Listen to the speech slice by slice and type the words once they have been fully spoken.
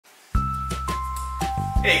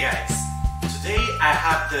Hey guys, today I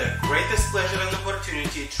have the greatest pleasure and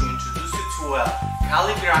opportunity to introduce you to a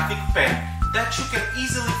calligraphic pen that you can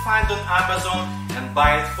easily find on Amazon and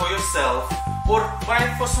buy it for yourself or buy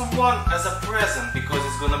it for someone as a present because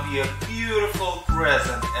it's gonna be a beautiful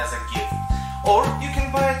present as a gift. Or you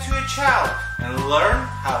can buy it to a child and learn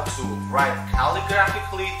how to write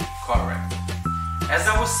calligraphically correct. As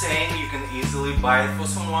I was saying, you can easily buy it for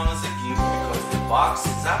someone as a gift because the box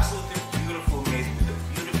is absolutely beautiful, made with a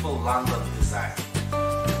beautiful London design.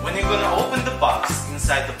 When you're gonna open the box,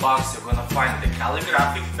 inside the box you're gonna find the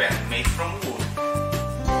calligraphic pen made from wood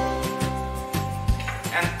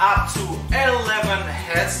and up to 11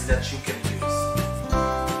 heads that you can use.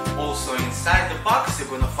 Also inside the box you're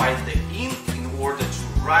gonna find the ink in order to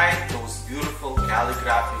write those beautiful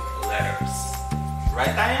calligraphic letters.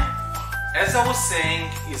 Right, Tanya? As I was saying,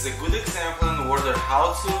 is a good example in order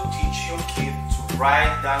how to teach your kid to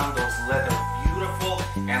write down those letters beautiful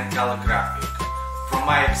and calligraphic. From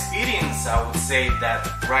my experience, I would say that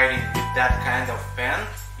writing with that kind of pen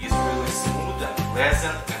is really smooth and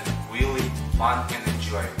pleasant and really fun and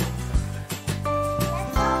enjoyable.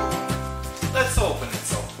 Let's open it.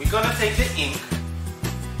 So we're gonna take the ink.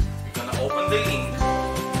 We're gonna open the ink.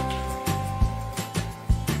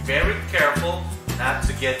 Be very careful not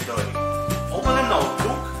to get dirty. Open a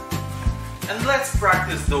notebook and let's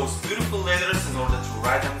practice those beautiful letters in order to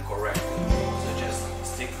write them correctly. So just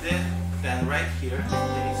stick the pen right here,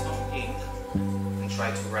 there is some ink, and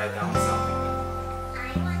try to write down something.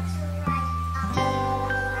 I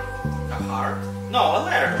want to write a heart? No, a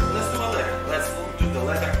letter. Let's do a letter. Let's do the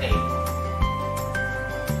letter A.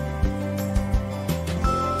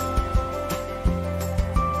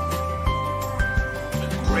 A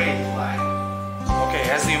great line. Okay,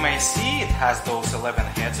 as you may see, it has those 11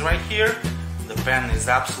 heads right here. The pen is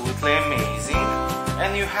absolutely amazing.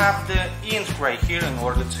 And you have the ink right here in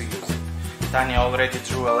order to use it. Tanya already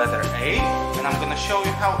drew a letter A, and I'm gonna show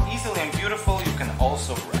you how easily and beautiful you can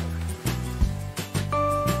also write.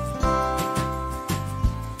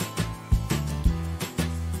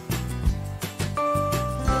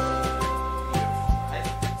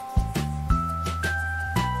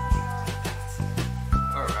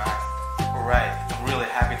 Alright, I'm really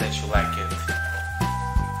happy that you like it.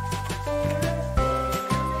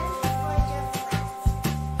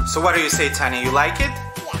 So what do you say, Tanya? You like it?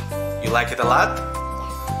 Yes. You like it a lot?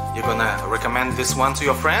 Yes. You're gonna recommend this one to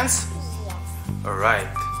your friends? Yes. Alright.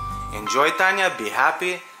 Enjoy, Tanya, be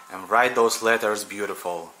happy, and write those letters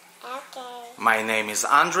beautiful. Okay. My name is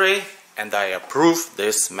Andre, and I approve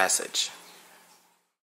this message.